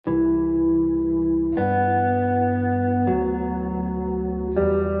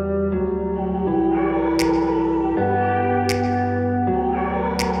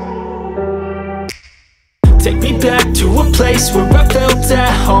place where I felt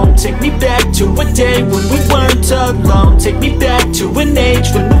at home. Take me back to a day when we weren't alone. Take me back to an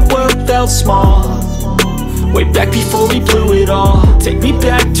age when the world felt small, way back before we blew it all. Take me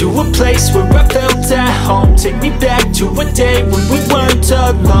back to a place where I felt at home. Take me back to a day when we weren't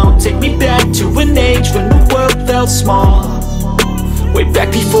alone. Take me back to an age when the world felt small, way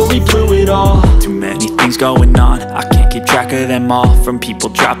back before we blew it all. Too many things going on, I can't keep track of them all. From people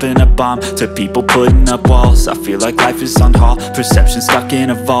dropping a bomb to people putting up walls. I feel like life is on hold, perception stuck in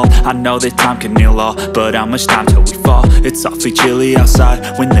a vault. I know that time can heal all, but how much time till we fall? It's awfully chilly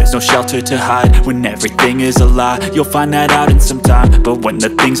outside when there's no shelter to hide. When everything is a lie, you'll find that out in some time. But when the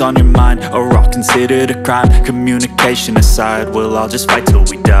things on your mind are all considered a crime, communication aside, we'll all just fight till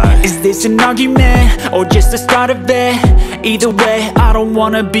we die. Is this an argument or just the start of it? Either way, I don't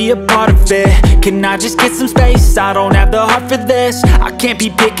wanna be a part of it. Can I just get some space? I don't have the heart for this. I can't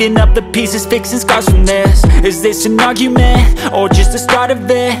be picking up the pieces, fixing scars from this. Is this an argument or just the start of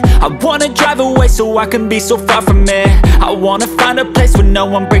it? I wanna drive away so I can be so far from it. I wanna find a place where no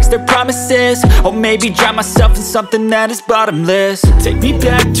one breaks their promises, or maybe drown myself in something that is bottomless. Take me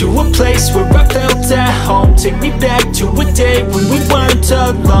back to a place where I felt at home. Take me back to a day when we weren't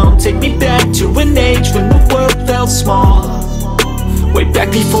alone. Take me back to an age when the world felt small, way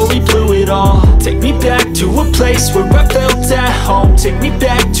back before we blew it all. Take me back to a place where I felt at home. Take me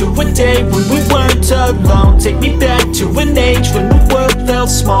back to a day when we weren't alone. Take me back to an age when the world felt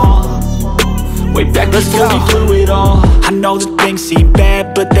small, way back before we blew it all. I know that things seem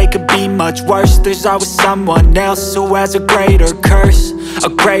bad, but they could be much worse. There's always someone else who has a greater curse, a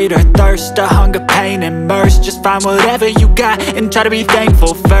greater thirst, a hunger, pain, and mercy. Just find whatever you got and try to be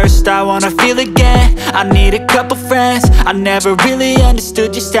thankful first. I wanna feel again, I need a couple friends. I never really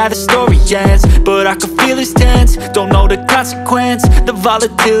understood just how the story ends, but I can feel it's tense, don't know the consequence. The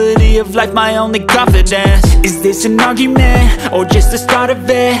volatility of life, my only confidence. Is this an argument or just the start of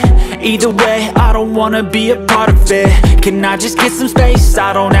it? Either way, I don't wanna be a part of it. Can I just get some space?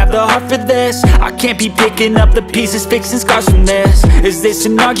 I don't have the heart for this. I can't be picking up the pieces, fixing scars from this. Is this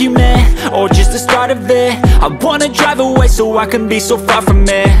an argument or just the start of it? I wanna drive away so I can be so far from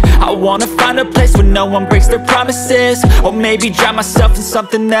it. I wanna find a place where no one breaks their promises, or maybe drown myself in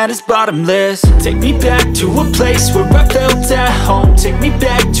something that is bottomless. Take me back to a place where I felt at home. Take me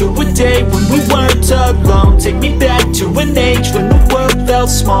back to a day when we weren't alone. Take me back to an age when the world felt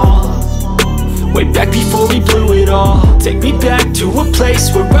small, way back before we blew it all. Take me back to a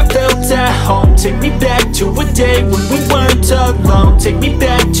place where I felt at home. Take me back to a day when we weren't alone. Take me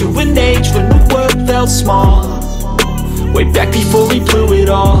back to an age when the world felt small, way back before we blew it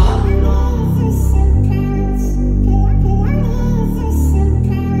all.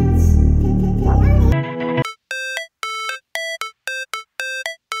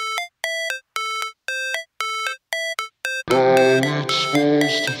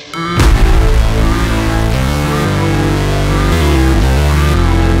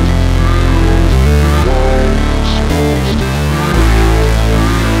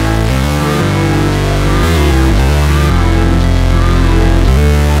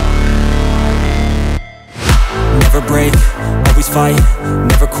 Never break, always fight,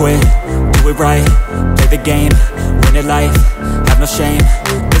 never quit, do it right, play the game, win it life, have no shame,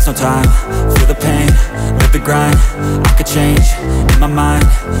 there's no time, feel the pain, live the grind, I could change, in my mind,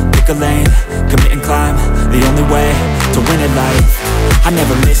 pick a lane, commit and climb, the only way to win it life. I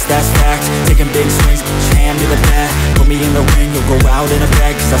never miss, that's fact, taking big swings, put your hand to the bat, put me in the ring, you'll go out in a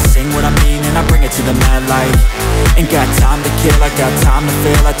bag, cause I sing what I mean and I bring it to the mad light. Ain't got time to kill, I got time to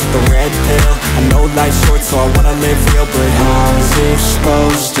feel, I took the red pill, I know life's short so I wanna live real, but how's it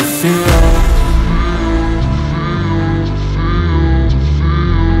supposed to feel?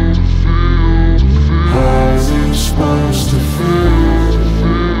 How's it supposed to feel?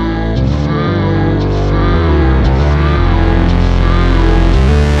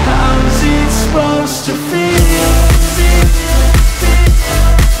 How's it supposed to feel?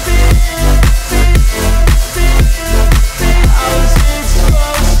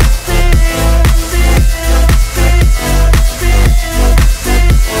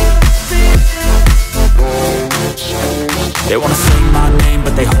 They wanna say my name,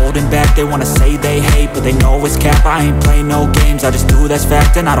 but they holding back. They wanna say they hate, but they know it's cap. I ain't play no games, I just do, that's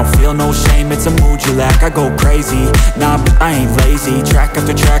fact. And I don't feel no shame, it's a mood you lack. I go crazy, nah, but I ain't lazy. Track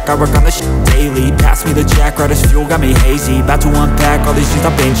after track, I work on this shit daily. Pass me the jack, right as fuel, got me hazy. About to unpack all these things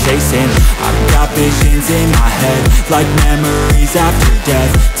I've been chasing. I've got visions in my head, like memories after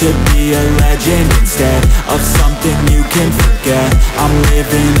death. To be a legend instead of something you can forget. I'm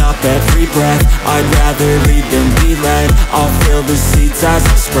living up every breath, I'd rather lead than be led. I'll fill the seats as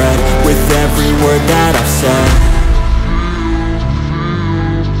I spread with every word that I've said.